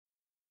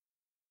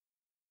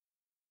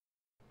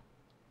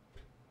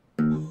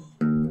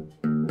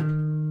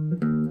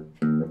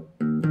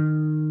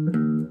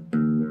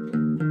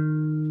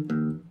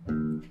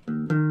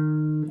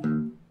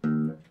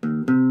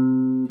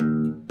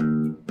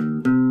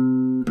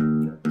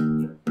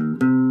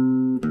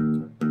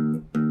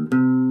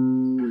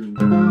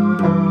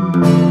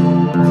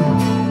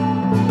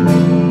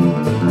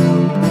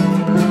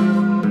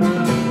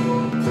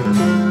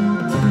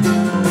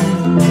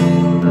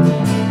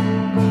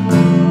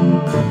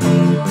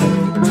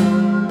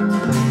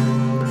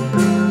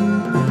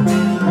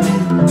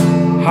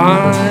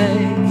Hi,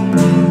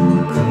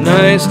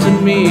 nice to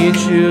meet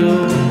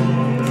you.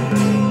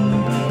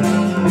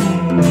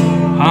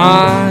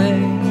 Hi,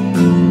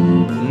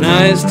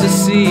 nice to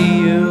see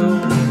you.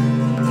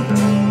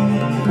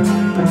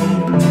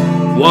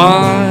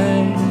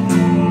 Why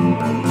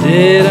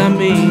did I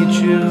meet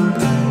you?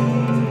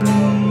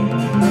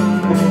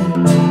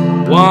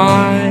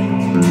 Why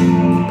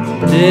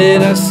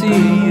did I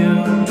see you?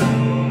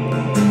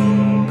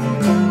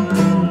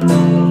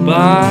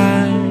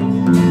 Bye,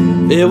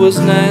 it was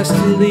nice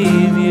to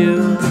leave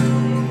you.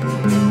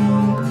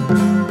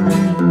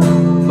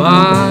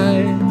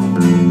 Bye,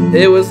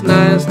 it was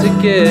nice to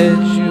get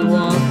you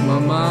off my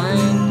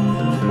mind.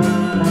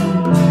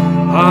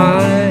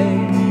 Hi,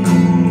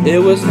 it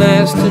was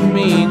nice to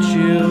meet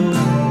you.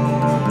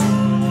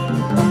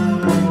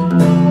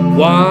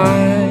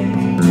 Why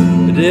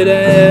did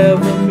I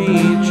ever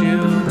meet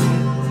you?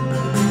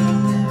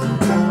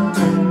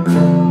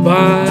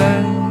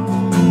 Bye,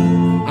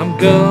 I'm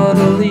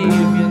gonna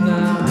leave you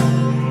now.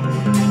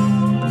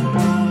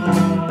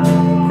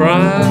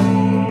 Cry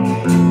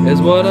is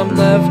what I'm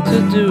left to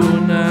do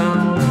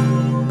now.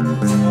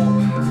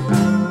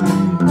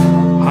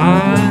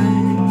 Hi,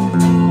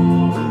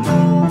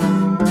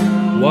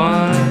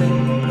 why?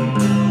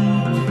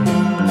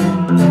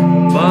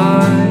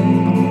 Bye,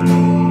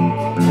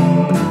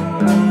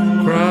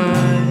 cry.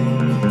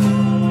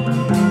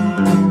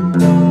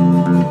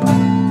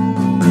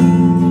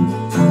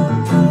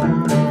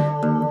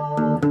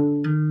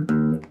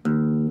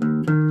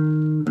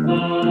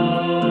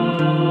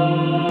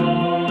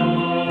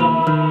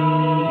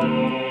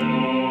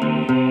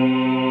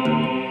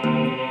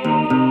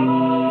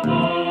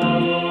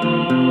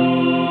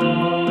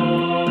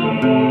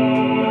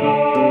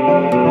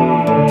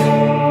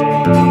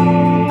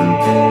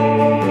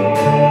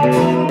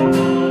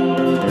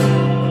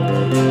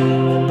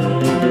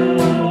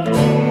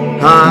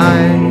 Hi,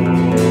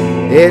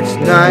 it's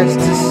nice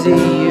to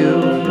see you.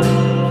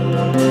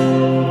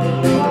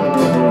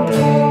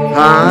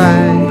 Hi,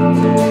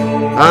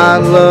 I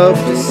love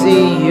to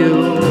see you.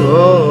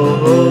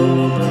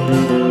 Oh,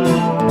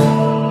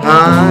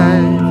 hi,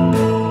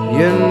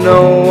 you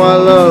know I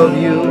love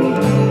you.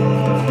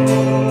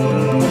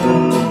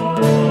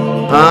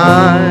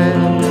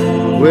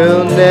 I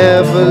will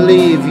never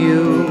leave you.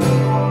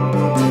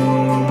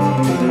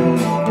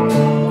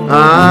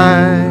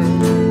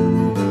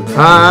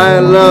 I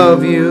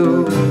love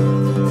you.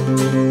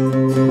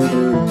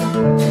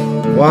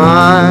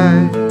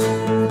 Why?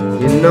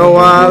 You know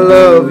I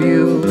love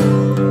you.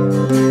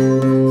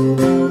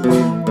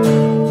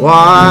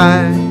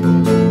 Why?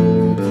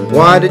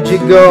 Why did you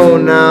go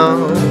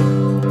now?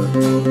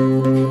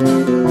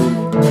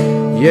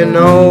 You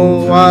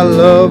know I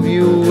love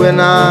you and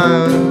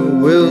I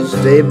will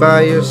stay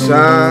by your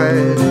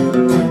side.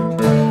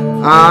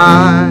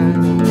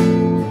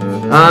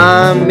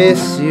 I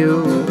miss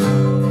you.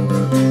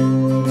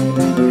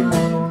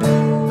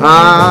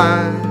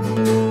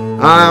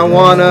 I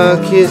wanna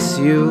kiss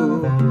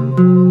you.